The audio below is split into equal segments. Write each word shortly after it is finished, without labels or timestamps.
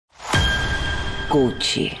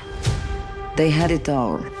Gucci. They had it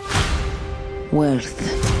all. Wealth,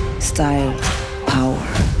 style, power.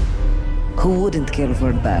 Who wouldn't care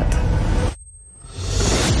for that?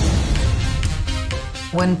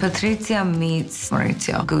 When Patrizia meets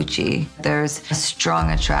Maurizio Gucci, there's a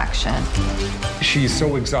strong attraction. She's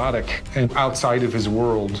so exotic and outside of his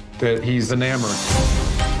world that he's enamored.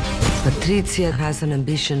 Patrizia has an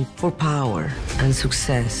ambition for power and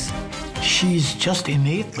success. She's just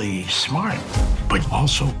innately smart, but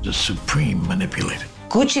also the supreme manipulator.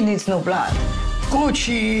 Gucci needs no blood.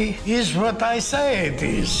 Gucci is what I say it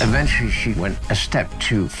is. Eventually, she went a step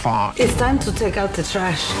too far It's time to take out the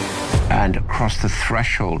trash. and crossed the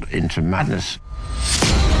threshold into madness.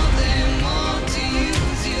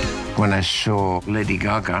 When I saw Lady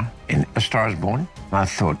Gaga in A Star is Born, I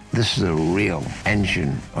thought, this is a real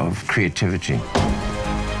engine of creativity.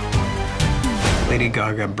 Lady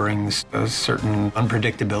Gaga brings a certain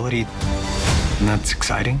unpredictability, and that's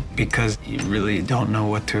exciting because you really don't know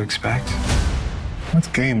what to expect.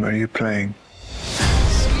 What game are you playing?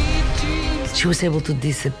 She was able to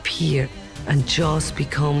disappear and just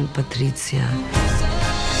become Patrizia.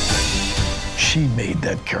 She made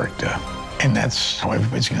that character, and that's how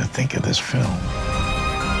everybody's going to think of this film.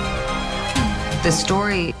 The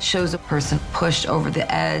story shows a person pushed over the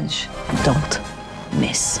edge. Don't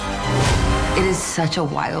miss. It is such a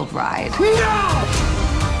wild ride.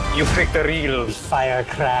 You picked a real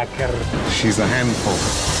firecracker. She's a handful.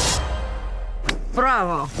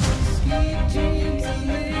 Bravo.